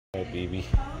BB.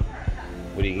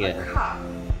 What are you getting?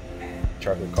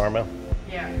 Chocolate caramel?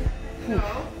 Yeah. No.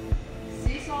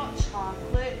 Sea salt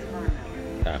chocolate caramel.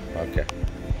 Ah, okay.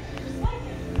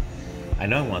 I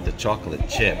know I want the chocolate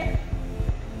chip.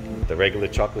 The regular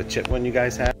chocolate chip one you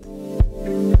guys have.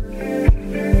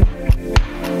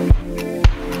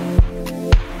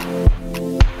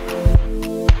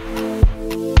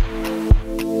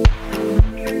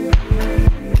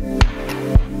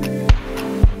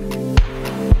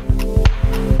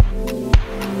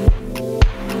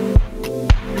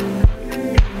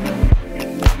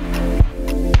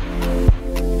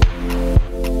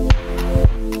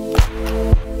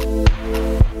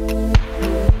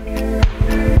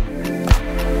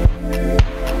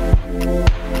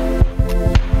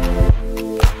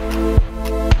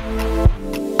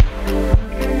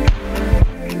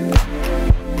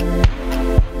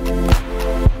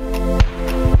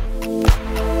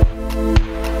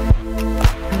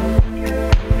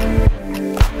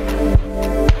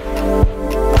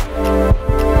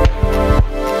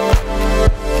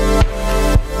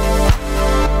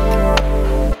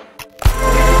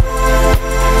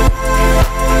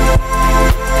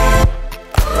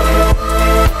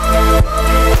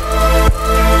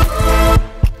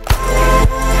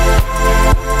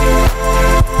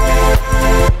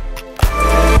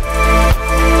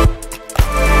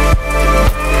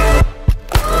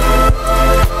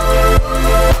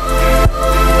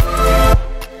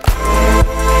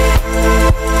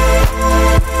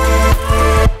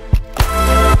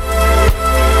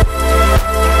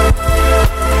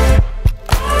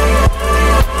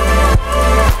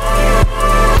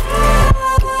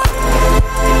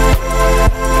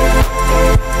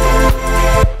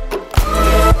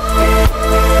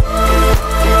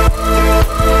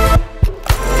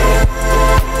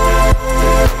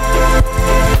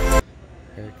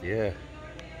 Yeah,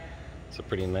 it's a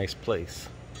pretty nice place.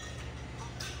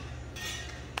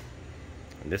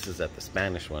 And this is at the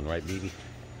Spanish one, right, BB?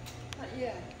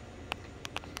 Yeah.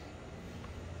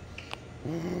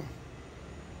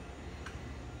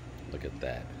 Look at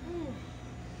that.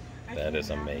 That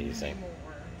is amazing.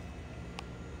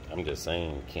 I'm just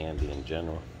saying, candy in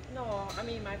general. No, I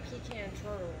mean my pecan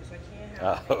churros. I can't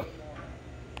have them anymore.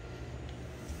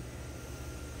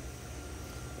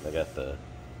 I got the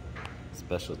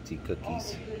specialty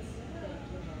cookies.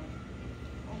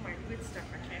 Oh, my good stuff.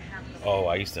 I can't have them. Oh,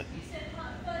 I used to.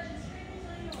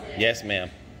 Yes, ma'am.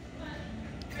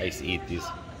 I used to eat these.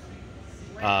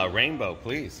 Rainbow,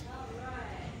 please.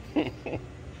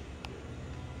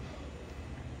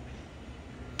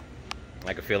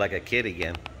 I could feel like a kid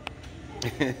again.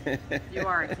 You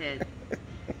are a kid.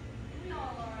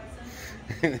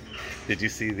 Did you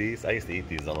see these? I used to eat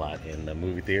these a lot in the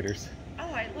movie theaters.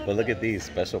 Oh, I love But look those. at these,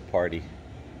 special party.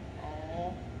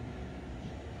 Oh.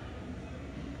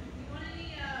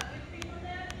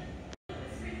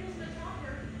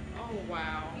 Oh,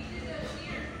 wow.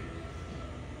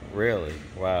 Really?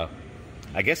 Wow.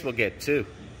 I guess we'll get two.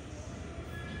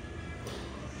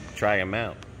 Try them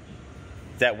out.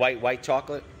 Is that white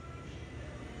chocolate?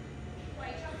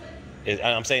 White chocolate?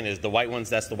 I'm saying, is the white ones,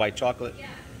 that's the white chocolate? Yeah.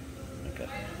 Okay.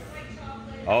 White one's the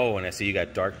white chocolate. Oh, and I see you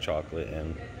got dark chocolate,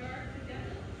 and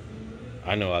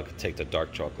I know I could take the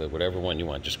dark chocolate. Whatever one you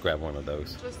want, just grab one of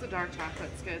those. Just the dark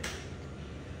chocolate's good.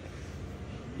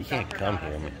 You can't come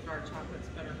here, man. The dark chocolate's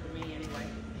better for me anyway.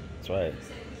 That's right.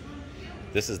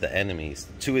 This is the enemies.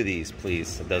 Two of these,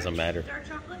 please. It doesn't matter. Dark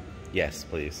chocolate? Yes,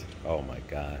 please. Oh my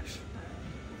gosh.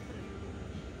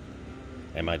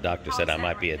 And my doctor said I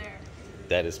might be a...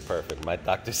 That is perfect. My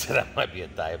doctor said I might be a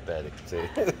diabetic too.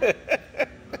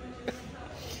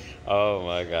 Oh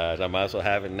my gosh. I might as well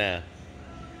have it now.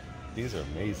 These are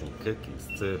amazing cookies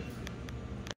too.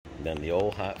 And then the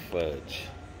old hot fudge.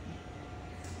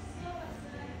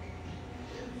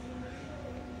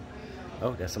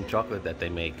 Oh, that's some chocolate that they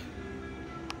make.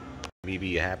 BB,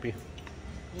 you happy?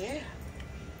 Yeah.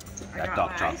 That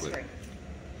dark chocolate.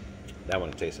 That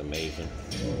one tastes amazing.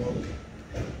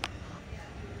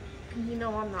 You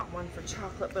know I'm not one for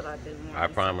chocolate, but I've been wanting I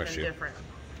promise something you. different.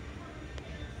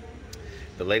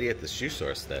 The lady at the shoe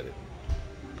store said it.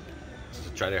 So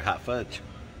try their hot fudge.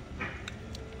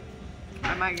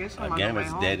 I might get some Again, on the way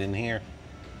it's home. dead in here.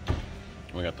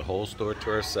 We got the whole store to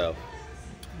ourselves.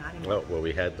 Not anymore. Well,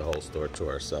 we had the whole store to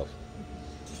ourselves.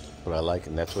 But I like it,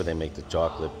 and that's where they make the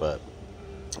chocolate, but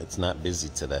it's not busy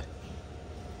today.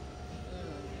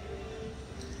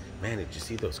 Man, did you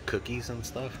see those cookies and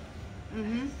stuff?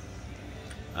 Mm-hmm.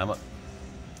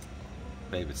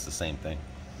 Babe, it's the same thing.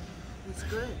 It's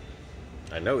good.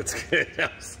 I know it's good, I'm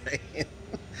saying.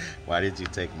 Why did you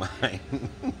take mine?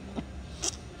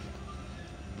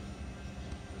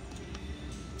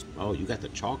 Oh, you got the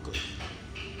chocolate.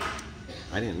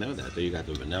 I didn't know that. So you got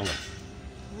the vanilla.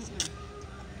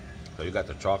 So you got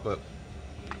the chocolate,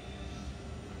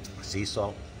 sea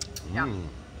salt. Yeah.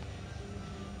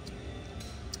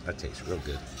 That tastes real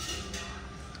good.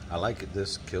 I like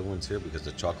this Kilwins here because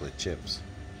the chocolate chips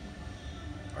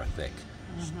are thick.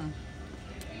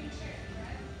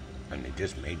 And they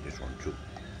just made this one too.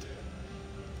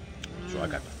 So I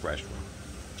got the fresh one.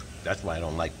 That's why I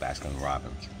don't like Baskin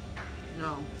Robbins.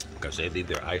 No. Because they leave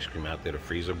their ice cream out there to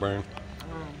freezer burn.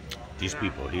 These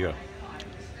people here,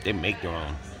 they make their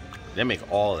own. They make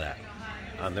all that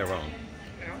on their own.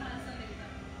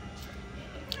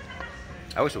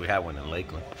 I wish we had one in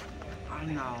Lakeland. I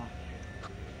know.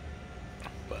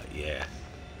 But yeah,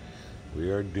 we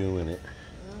are doing it.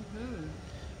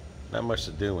 Not much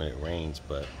to do when it rains,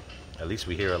 but at least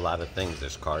we hear a lot of things.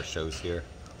 There's car shows here.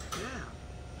 Yeah.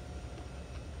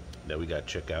 That we got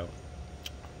to check out.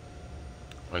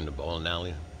 In the bowling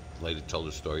alley. Lady told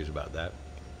us stories about that.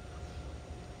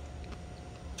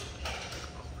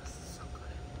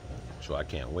 So I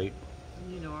can't wait.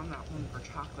 You know I'm not one for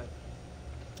chocolate.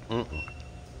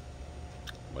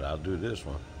 But I'll do this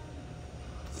one.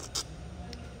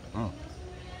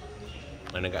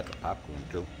 And I got the popcorn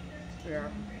too. Yeah.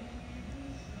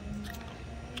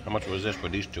 How much was this for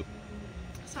these two?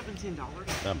 $17.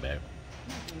 Not bad.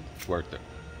 It's worth it.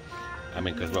 I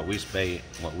mean, because what we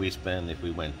spend if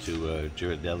we went to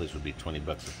Ghirardelli's would be $20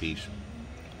 a piece.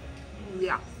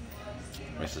 Yeah.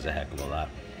 This is a heck of a lot.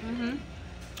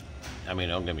 I mean,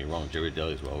 don't get me wrong,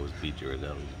 Ghirardelli's will always be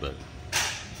Ghirardelli's, but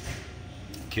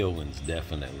Kilwins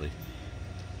definitely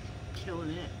Killing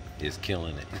it. is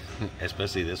killing it.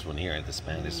 Especially this one here at the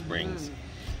Spanish Springs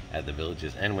at the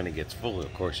Villages. And when it gets full,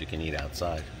 of course, you can eat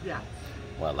outside. Yeah.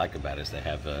 What I like about it is they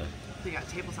have They got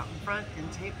tables out in front and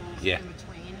tables Yeah. in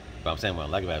between. but I'm saying what I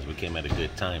like about it is we came at a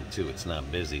good time too. It's not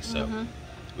busy, so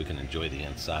we can enjoy the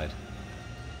inside.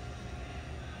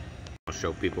 I'll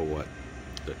show people what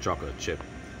the chocolate chip.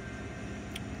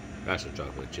 That's a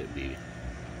chocolate chip, baby.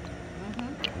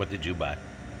 What did you buy?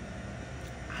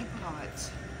 I bought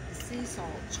the sea salt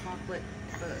chocolate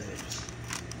fudge.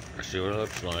 I see what it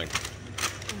looks like.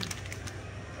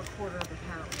 A quarter of a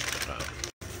pound.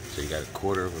 So you got a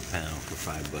quarter of a pound for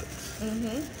 $5.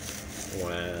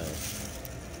 Wow.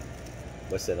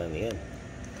 What's that on the end?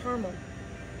 Caramel.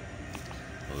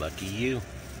 Lucky you.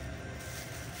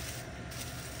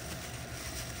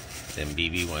 Then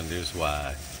BB wonders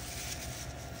why.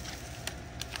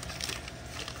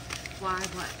 Why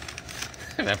what?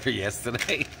 Remember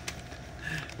yesterday?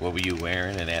 What were you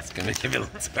wearing and asking me if it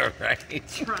looks alright?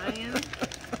 Trying.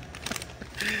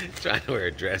 Trying to wear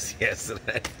a dress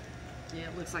yesterday. Yeah,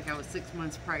 it looks like I was 6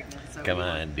 months pregnant. So Come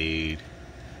on, dude.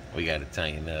 We gotta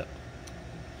tighten up.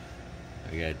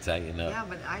 We gotta tighten up. Yeah,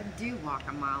 but I do walk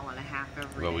a mile and a half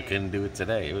every Well, we day. couldn't do it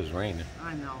today. It was raining.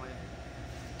 I know it.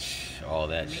 All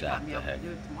that I may shot not be the able heck. to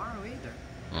do it tomorrow either.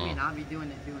 I mean, I'll be doing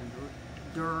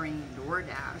it during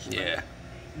DoorDash. But Yeah.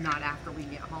 not after we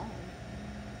get home.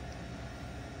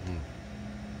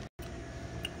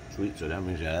 Sweet, so that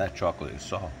means that chocolate is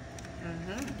soft.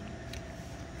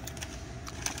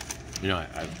 You know,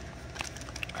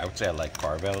 I would say I like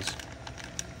Carvel's,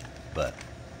 but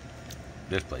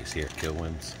this place here,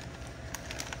 Kilwins,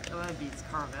 Oh, that beats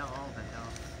Carvel all the hell.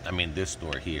 I mean, this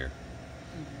store here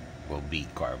will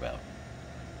beat Carvel.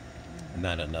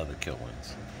 Not another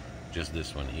Kilwins. Just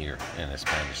this one here in the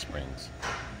Spanish Springs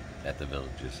at the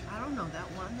Villages. I don't know,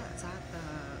 that one that's at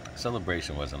the...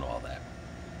 Celebration wasn't all that.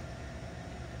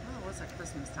 Oh, it was at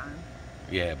Christmas time.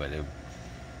 Yeah, but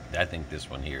I think this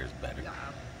one here is better. Yeah,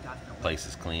 definitely. Place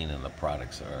is clean and the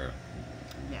products are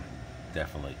Yeah,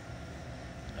 definitely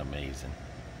amazing.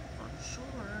 for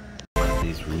sure.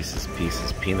 These Reese's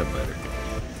Pieces peanut butter.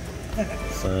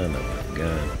 Son of a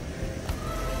gun.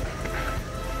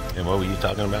 And what were you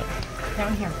talking about?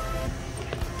 Down here.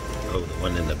 Oh, the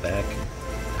one in the back?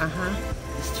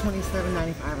 It's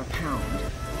 $27.95 a pound.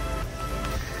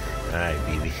 Alright,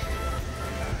 BB.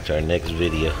 It's our next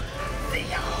video.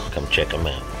 Come check them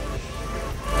out.